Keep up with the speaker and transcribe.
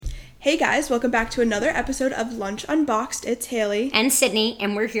Hey guys, welcome back to another episode of Lunch Unboxed. It's Haley. And Sydney,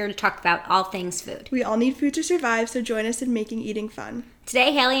 and we're here to talk about all things food. We all need food to survive, so join us in making eating fun.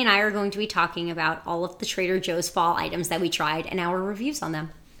 Today, Haley and I are going to be talking about all of the Trader Joe's fall items that we tried and our reviews on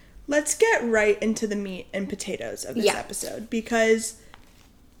them. Let's get right into the meat and potatoes of this episode, because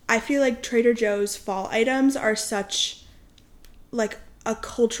I feel like Trader Joe's fall items are such like a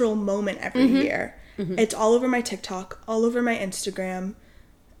cultural moment every year. Mm-hmm. It's all over my TikTok, all over my Instagram.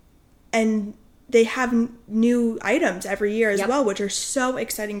 And they have new items every year as well, which are so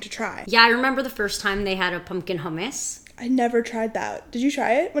exciting to try. Yeah, I remember the first time they had a pumpkin hummus. I never tried that. Did you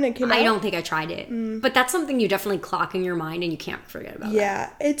try it when it came out? I don't think I tried it. But that's something you definitely clock in your mind and you can't forget about.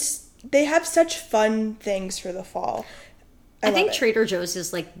 Yeah, they have such fun things for the fall. I think Trader Joe's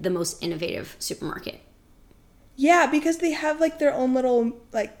is like the most innovative supermarket. Yeah, because they have like their own little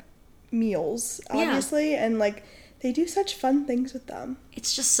like meals, obviously, and like they do such fun things with them.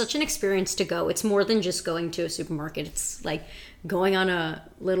 It's just such an experience to go. It's more than just going to a supermarket. It's like going on a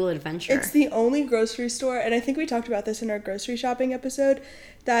little adventure. It's the only grocery store, and I think we talked about this in our grocery shopping episode,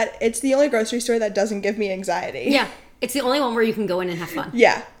 that it's the only grocery store that doesn't give me anxiety. Yeah. It's the only one where you can go in and have fun.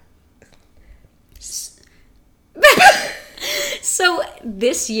 Yeah. So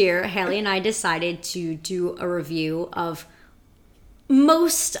this year, Haley and I decided to do a review of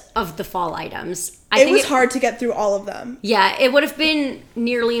most of the fall items. It was hard to get through all of them. Yeah, it would have been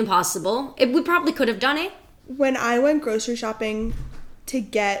nearly impossible. We probably could have done it. When I went grocery shopping to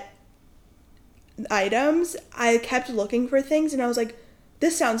get items, I kept looking for things and I was like,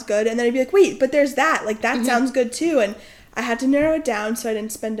 this sounds good. And then I'd be like, wait, but there's that. Like, that sounds good too. And I had to narrow it down so I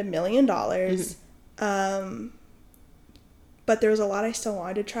didn't spend $1 million. But there was a lot I still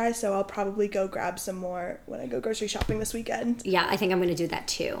wanted to try, so I'll probably go grab some more when I go grocery shopping this weekend. Yeah, I think I'm going to do that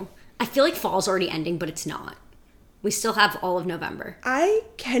too. I feel like fall's already ending, but it's not. We still have all of November. I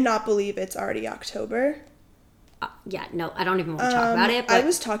cannot believe it's already October. Yeah, no, I don't even want to talk about it. But I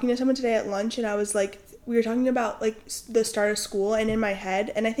was talking to someone today at lunch, and I was like, we were talking about like the start of school, and in my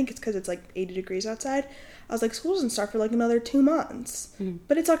head, and I think it's because it's like 80 degrees outside, I was like, school doesn't start for like another 2 months.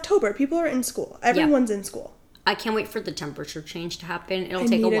 But it's October. People are in school. Everyone's in school. I can't wait for the temperature change to happen. It'll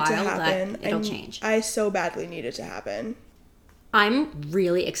take a while, but it'll change. I so badly need it to happen. I'm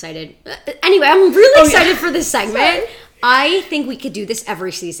really excited. Anyway, I'm really excited for this segment. Sorry. I think we could do this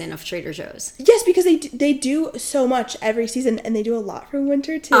every season of Trader Joe's. Yes, because they do so much every season, and they do a lot for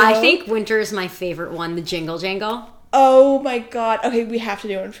winter, too. I think winter is my favorite one, the Jingle Jangle. Oh my god. Okay, we have to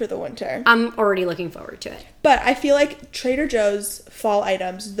do one for the winter. I'm already looking forward to it. But I feel like Trader Joe's fall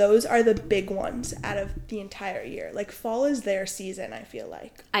items, those are the big ones out of the entire year. Like, fall is their season, I feel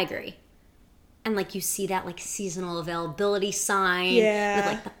like. I agree. And, like, you see that, like, seasonal availability sign with,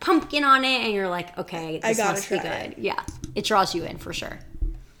 like, the pumpkin on it, and you're like, okay, this must be good. Yeah, it draws you in for sure.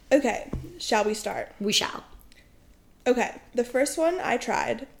 Okay, shall we start? We shall. Okay, the first one I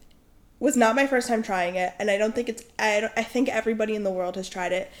tried was not my first time trying it, and I don't think I think everybody in the world has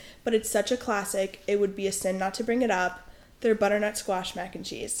tried it, but it's such a classic, it would be a sin not to bring it up. Their butternut squash mac and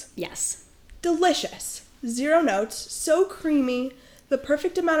cheese. Yes. Delicious. 0 notes, so creamy, the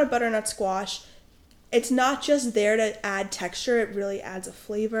perfect amount of butternut squash. It's not just there to add texture, it really adds a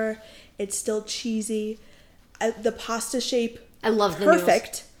flavor. It's still cheesy. The pasta shape, I love the perfect.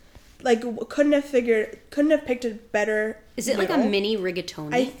 Noodles. Like, couldn't have picked a better Is it noodle. like a mini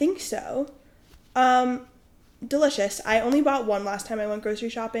rigatoni? I think so. Delicious. I only bought one last time I went grocery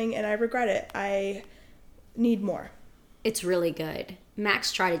shopping, and I regret it. I need more. It's really good.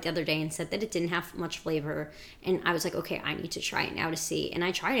 Max tried it the other day and said that it didn't have much flavor, and I was like, okay, I need to try it now to see. And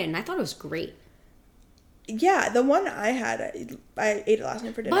I tried it, and I thought it was great. Yeah, the one I had, I ate it last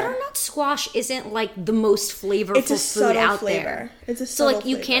night for dinner. Butternut squash isn't like the most flavorful food out there. It's a subtle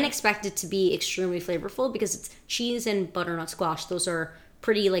you flavor. can't expect it to be extremely flavorful because it's cheese and butternut squash. Those are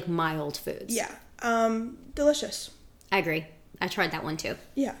pretty like mild foods. Yeah. Delicious. I agree. I tried that one too.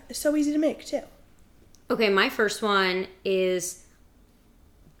 Yeah, it's so easy to make too. Okay, my first one is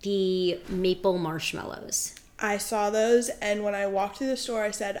the maple marshmallows. I saw those, and when I walked through the store,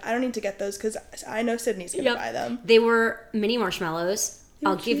 I said, I don't need to get those because I know Sydney's going to buy them. They were mini marshmallows.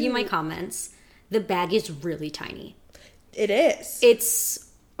 I'll cute. give you my comments. The bag is really tiny. It is.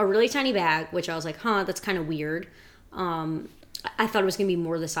 It's a really tiny bag, which I was like, that's kind of weird. I thought it was going to be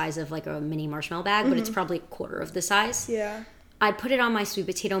more the size of like a mini marshmallow bag, but it's probably a quarter of the size. Yeah. I put it on my sweet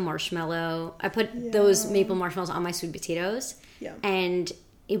potato marshmallow. I put those maple marshmallows on my sweet potatoes. Yeah. And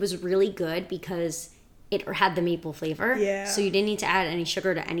it was really good because it had the maple flavor. Yeah. So you didn't need to add any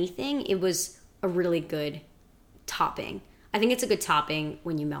sugar to anything. It was a really good topping. I think it's a good topping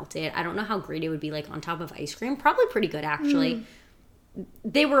when you melt it. I don't know how great it would be like on top of ice cream. Probably pretty good, actually.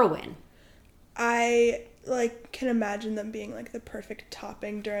 they were a win. I like can imagine them being like the perfect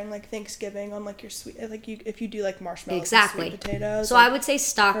topping during like Thanksgiving on like your sweet, like you if you do like marshmallows exactly and sweet potatoes. So like, I would say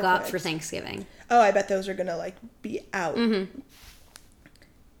stock up for Thanksgiving. Oh, I bet those are gonna like be out.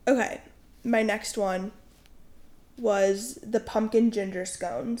 Okay, my next one was the pumpkin ginger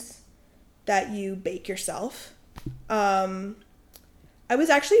scones that you bake yourself. I was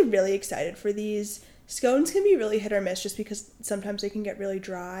actually really excited for these. Scones can be really hit or miss just because sometimes they can get really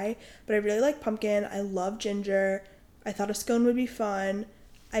dry, but I really like pumpkin. I love ginger. I thought a scone would be fun.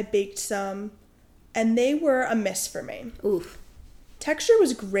 I baked some, and they were a miss for me. Oof. Texture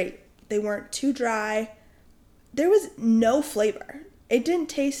was great. They weren't too dry. There was no flavor. It didn't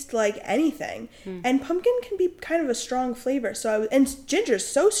taste like anything. And pumpkin can be kind of a strong flavor. And ginger's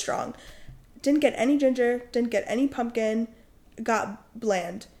so strong. Didn't get any ginger, didn't get any pumpkin, got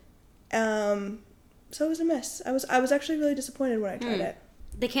bland. So it was a miss. I was actually really disappointed when I tried it.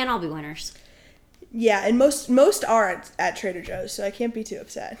 They can't all be winners. Yeah, and most are at Trader Joe's, so I can't be too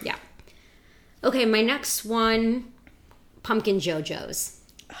upset. Yeah. Okay, my next one, Pumpkin JoJo's.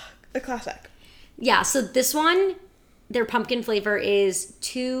 A classic. Yeah, so this one, their pumpkin flavor is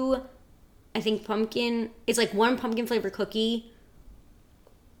it's like one pumpkin flavor cookie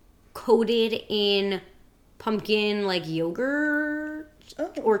coated in pumpkin like yogurt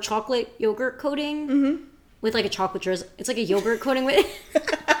or chocolate yogurt coating with like a chocolate drizzle. It's like a yogurt coating with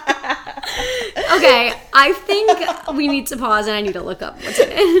Okay, I think we need to pause and I need to look up what's in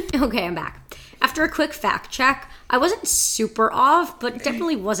it. Okay, I'm back. After a quick fact check, I wasn't super off, but it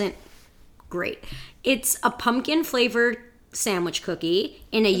definitely wasn't great. It's a pumpkin flavored sandwich cookie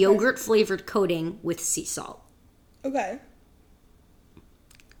in a yogurt flavored coating with sea salt. Okay.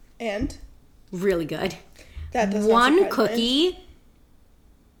 And? Really good. That does one cookie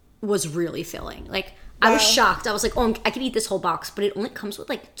was really filling. Like, wow. I was shocked. I was like, oh, I could eat this whole box, but it only comes with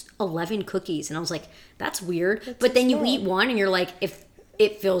like 11 cookies. And I was like, that's weird. But then you eat one and you're like, if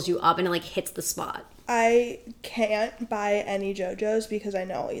it fills you up and it like hits the spot. I can't buy any JoJo's because I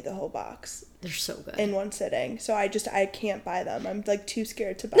know I'll eat the whole box. They're so good. In one sitting. So I can't buy them. I'm like too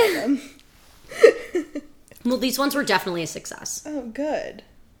scared to buy them. Well, these ones were definitely a success. Oh, good.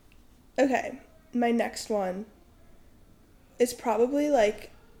 Okay. My next one is probably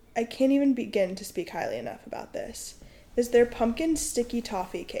like, I can't even begin to speak highly enough about this, is their pumpkin sticky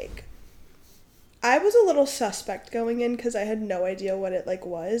toffee cake. I was a little suspect going in because I had no idea what it like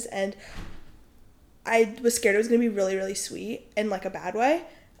was, and I was scared it was going to be really, really sweet in like a bad way.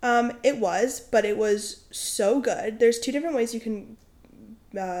 It was, but it was so good. There's two different ways you can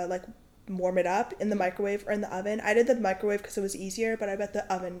like warm it up, in the microwave or in the oven. I did the microwave because it was easier, but I bet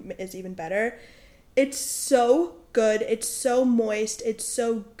the oven is even better. It's so good. It's so moist. It's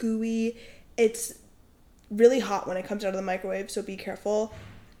so gooey. It's really hot when it comes out of the microwave, so be careful.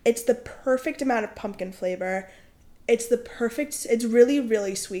 It's the perfect amount of pumpkin flavor. It's really,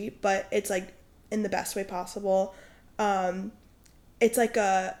 really sweet, but it's like in the best way possible. It's like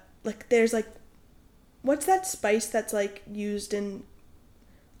there's like, what's that spice that's like used in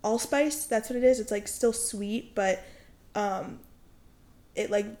allspice? That's what it is. It's like still sweet, but it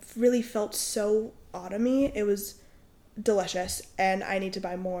like really felt so autumny. It was delicious, and I need to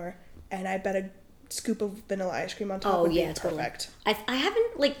buy more, and I bet a scoop of vanilla ice cream on top would be perfect. Totally. I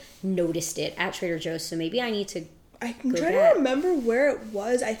haven't like noticed it at Trader Joe's, so maybe I need to I'm trying to remember where it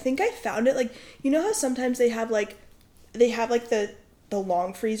was. I think I found it, like, you know how sometimes they have the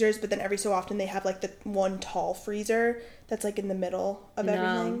long freezers, but then every so often they have like the one tall freezer that's like in the middle of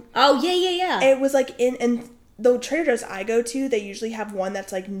everything. Oh, yeah. It was like in the Trader Joe's I go to, they usually have one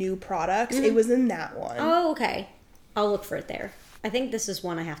that's like new products. It was in that one. Oh, okay. I'll look for it there. I think this is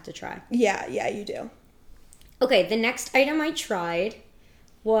one I have to try. Yeah, you do. Okay, the next item I tried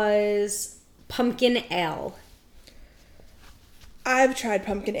was pumpkin ale. I've tried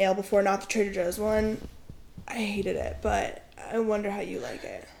pumpkin ale before, not the Trader Joe's one. I hated it, but I wonder how you like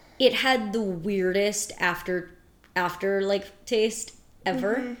it. It had the weirdest after like taste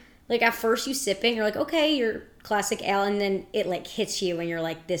ever. Mm-hmm. Like at first you sip it, you're like, okay, your classic ale, and then it like hits you and you're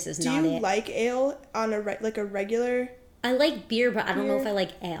like, this is not it. Do you like ale on a regular? I like beer, but I don't know if I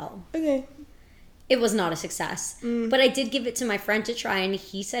like ale. Okay. It was not a success. But I did give it to my friend to try, and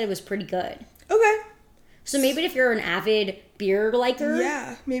he said it was pretty good. Okay. So maybe if you're an avid beer liker.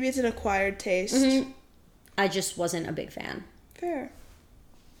 Yeah, maybe it's an acquired taste. Mm-hmm. I just wasn't a big fan. Fair.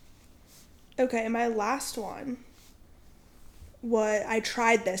 Okay, my last one. I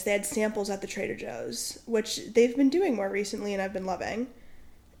tried this. They had samples at the Trader Joe's, which they've been doing more recently and I've been loving,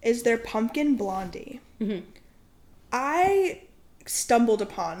 is their pumpkin blondie. Mm-hmm. I stumbled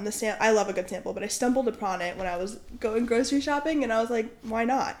upon I love a good sample, but I stumbled upon it when I was going grocery shopping, and I was like, why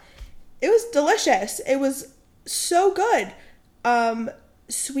not? It was delicious. It was so good.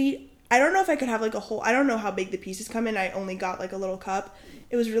 Sweet. I don't know if I could have like I don't know how big the pieces come in. I only got like a little cup.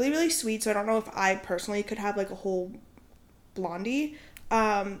 It was really, really sweet, so I don't know if I personally could have like a whole Blondie.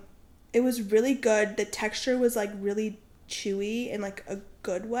 It was really good. The texture was like really chewy in like a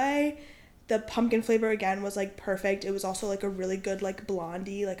good way. The pumpkin flavor again was like perfect. It was also like a really good like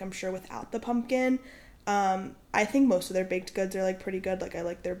Blondie, like I'm sure without the pumpkin. I think most of their baked goods are like pretty good. Like I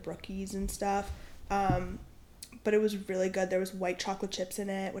like their brookies and stuff. But it was really good. There was white chocolate chips in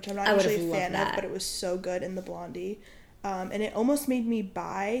it, which I'm not usually a fan of, but it was so good in the Blondie. And it almost made me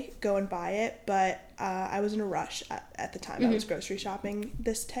go and buy it, but I was in a rush at the time. I was grocery shopping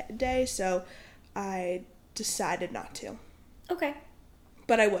this day, so I decided not to. Okay.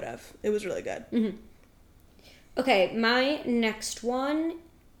 But I would have. It was really good. Mm-hmm. Okay, my next one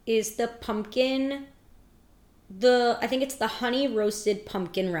is the pumpkin, I think it's the honey roasted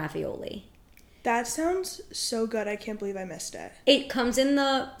pumpkin ravioli. That sounds so good. I can't believe I missed it. It comes in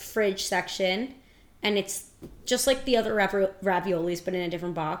the fridge section, and it's just like the other raviolis, but in a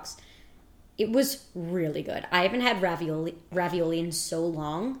different box. It was really good. I haven't had ravioli in so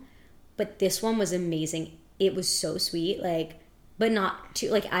long, but this one was amazing. It was so sweet, like, but not too,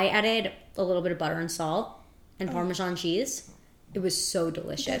 like, I added a little bit of butter and salt and Parmesan cheese. It was so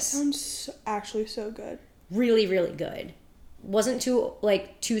delicious. That sounds actually so good. Really, really good. Wasn't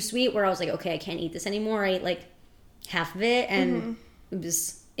too sweet where I was like, okay, I can't eat this anymore. I ate like half of it, and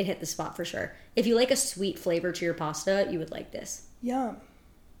it hit the spot for sure. If you like a sweet flavor to your pasta, you would like this. Yum.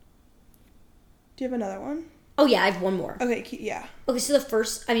 Do you have another one? Oh yeah, I have one more. Okay, yeah. Okay, so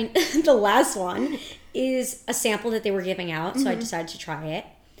the last one is a sample that they were giving out, so I decided to try it.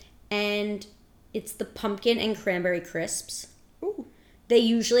 And it's the pumpkin and cranberry crisps. Ooh. They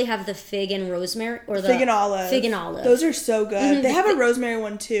usually have the fig and rosemary, or the fig and olive. Fig and olive. Those are so good. Mm-hmm. They have a rosemary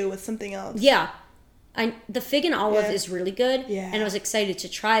one too with something else. Yeah. The fig and olive is really good. Yeah. And I was excited to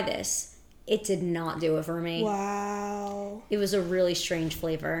try this. It did not do it for me. Wow. It was a really strange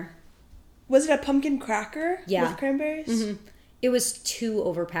flavor. Was it a pumpkin cracker with cranberries? Mm-hmm. It was too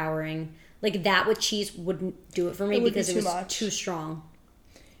overpowering. Like that with cheese wouldn't do it for me because it was too strong.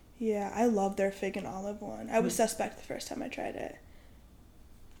 Yeah, I love their fig and olive one. I was suspect the first time I tried it.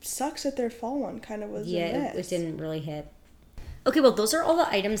 Sucks that their fall one kind of was it didn't really hit. Okay, well, those are all the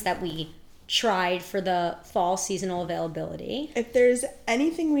items that we tried for the fall seasonal availability. If there's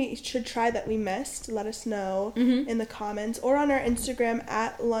anything we should try that we missed, let us know in the comments or on our Instagram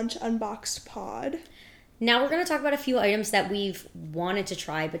at lunchunboxedpod. Now we're going to talk about a few items that we've wanted to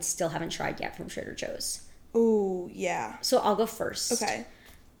try but still haven't tried yet from Trader Joe's. Ooh, yeah. So I'll go first. Okay.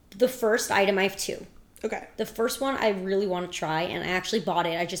 The first item, I have two. Okay. The first one I really want to try, and I actually bought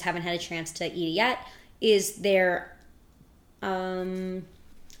it, I just haven't had a chance to eat it yet, is their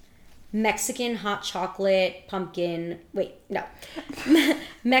Mexican hot chocolate pumpkin... Wait, no.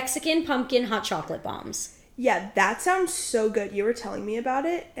 Mexican pumpkin hot chocolate bombs. Yeah, that sounds so good. You were telling me about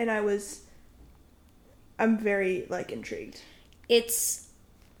it, and I'm very, intrigued. It's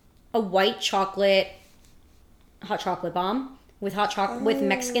a white chocolate hot chocolate bomb with with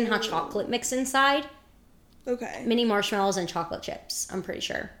Mexican hot chocolate mix inside. Okay. Mini marshmallows and chocolate chips, I'm pretty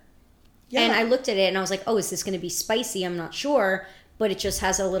sure. Yeah. And I looked at it and I was like, oh, is this going to be spicy? I'm not sure. But it just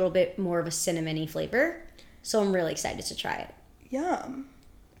has a little bit more of a cinnamony flavor. So I'm really excited to try it. Yum.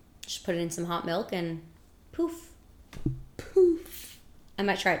 Just put it in some hot milk and poof. Poof. I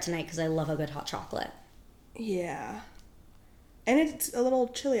might try it tonight because I love a good hot chocolate. Yeah. And it's a little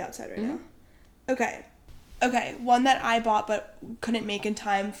chilly outside right now. Okay, one that I bought but couldn't make in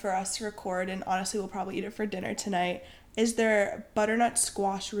time for us to record, and honestly we'll probably eat it for dinner tonight, is their butternut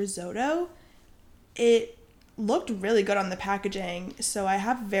squash risotto. It looked really good on the packaging, so I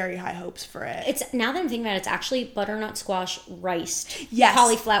have very high hopes for it. It's now that I'm thinking about it, it's actually butternut squash riced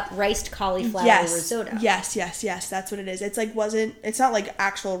riced cauliflower risotto. Yes, that's what it is. It's it's not like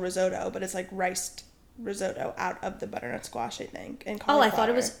actual risotto, but it's like riced risotto out of the butternut squash, I think. And I thought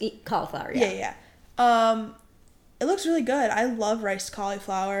it was cauliflower. Yeah. It looks really good. I love riced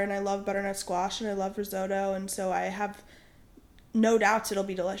cauliflower, and I love butternut squash, and I love risotto, and so I have no doubts it'll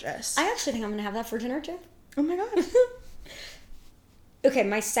be delicious. I actually think I'm going to have that for dinner, too. Oh my god. Okay,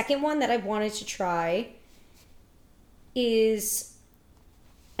 my second one that I wanted to try is,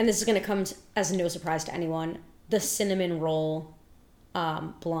 and this is going to come as no surprise to anyone, the cinnamon roll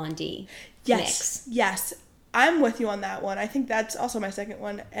Blondie mix. Yes. I'm with you on that one. I think that's also my second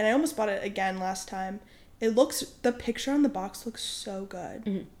one, and I almost bought it again last time. The picture on the box looks so good.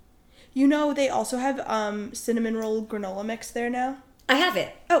 Mm-hmm. You know, they also have cinnamon roll granola mix there now. I have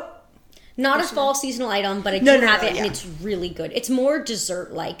it. Oh. Not a fall seasonal item, but I do have it, and it's really good. It's more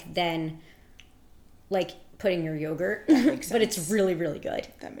dessert-like than, like, putting your yogurt. That makes sense. But it's really, really good.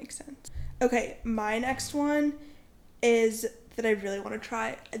 That makes sense. Okay, my next one is that I really want to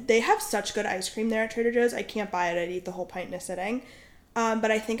try. They have such good ice cream there at Trader Joe's. I can't buy it. I'd eat the whole pint in a sitting.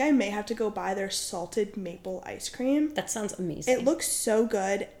 But I think I may have to go buy their salted maple ice cream. That sounds amazing. It looks so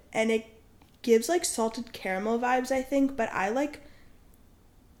good, and it gives, like, salted caramel vibes, I think, but I like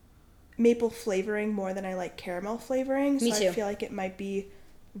maple flavoring more than I like caramel flavoring. Me too. I feel like it might be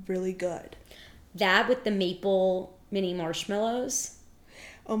really good. That with the maple mini marshmallows.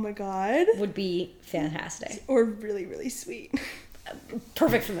 Oh my god. Would be fantastic. Or really, really sweet.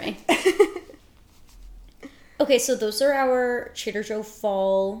 Perfect for me. Okay, so those are our Trader Joe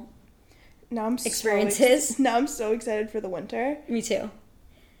fall experiences. Now I'm so excited for the winter. Me too.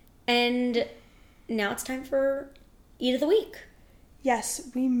 And now it's time for Eat of the Week. Yes,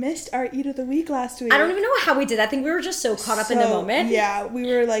 we missed our Eat of the Week last week. I don't even know how we did that. I think we were just so caught up in the moment. Yeah, we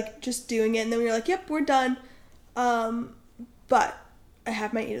were like just doing it, and then we were like, yep, we're done. But I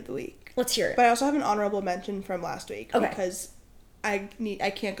have my Eat of the Week. Let's hear it. But I also have an honorable mention from last week. Okay. Because I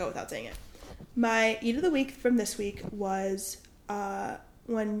can't go without saying it. My Eat of the Week from this week was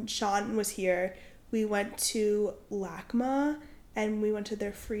when Sean was here, we went to LACMA, and we went to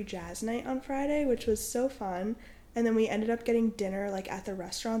their free jazz night on Friday, which was so fun. And then we ended up getting dinner, like, at the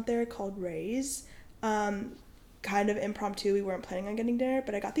restaurant there called Ray's. Kind of impromptu. We weren't planning on getting dinner,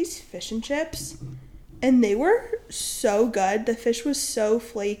 but I got these fish and chips, and they were so good. The fish was so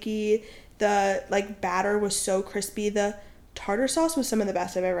flaky. The, like, batter was so crispy. The tartar sauce was some of the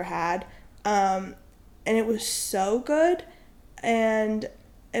best I've ever had. And it was so good, and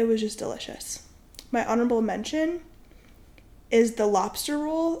it was just delicious. My honorable mention is the lobster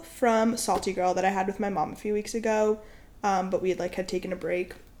roll from Salty Girl that I had with my mom a few weeks ago, but we had taken a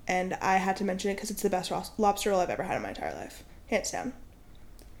break, and I had to mention it because it's the best lobster roll I've ever had in my entire life, hands down.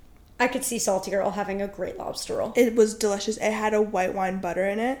 I could see Salty Girl having a great lobster roll. It was delicious. It had a white wine butter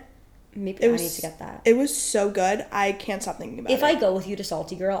in it. Maybe I need to get that. It was so good. I can't stop thinking about it. If I go with you to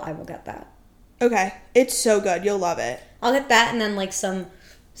Salty Girl, I will get that. Okay. It's so good. You'll love it. I'll get that and then, like, some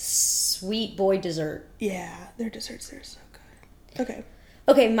sweet boy dessert. Yeah, their desserts there are so good.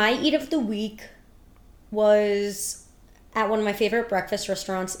 Okay, my Eat of the Week was at one of my favorite breakfast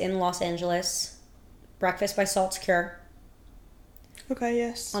restaurants in Los Angeles. Breakfast by Salt's Cure. Okay,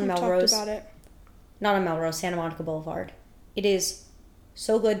 yes. On Melrose. Talked about it. Not on Melrose, Santa Monica Boulevard. It is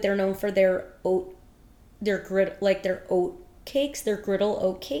so good. They're known for their oat cakes, their griddle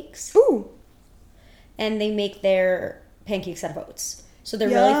oat cakes. Ooh. And they make their pancakes out of oats. So they're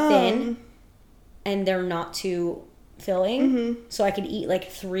really thin, and they're not too filling. Mm-hmm. So I could eat,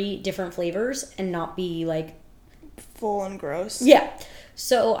 like, 3 different flavors and not be, like, full and gross. Yeah.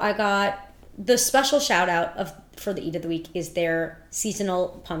 So I got the special shout out for the Eat of the Week is their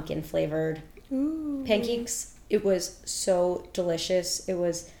seasonal pumpkin flavored pancakes. It was so delicious. It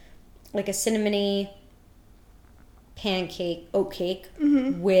was like a cinnamony pancake, oat cake,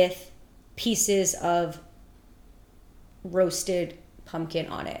 with pieces of roasted pumpkin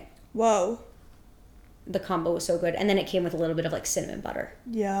on it. Whoa. The combo was so good. And then it came with a little bit of, like, cinnamon butter.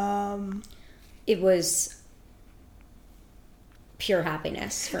 Yum. It was pure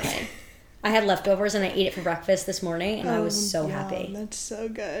happiness for me. I had leftovers and I ate it for breakfast this morning, and I was so happy. That's so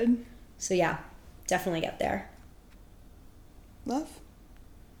good. So yeah, definitely get there. Love.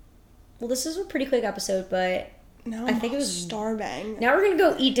 Well, this is a pretty quick episode, but now I think it was starving. Now we're gonna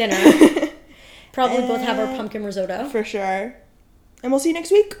go eat dinner. Probably both have our pumpkin risotto for sure. And we'll see you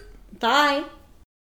next week. Bye.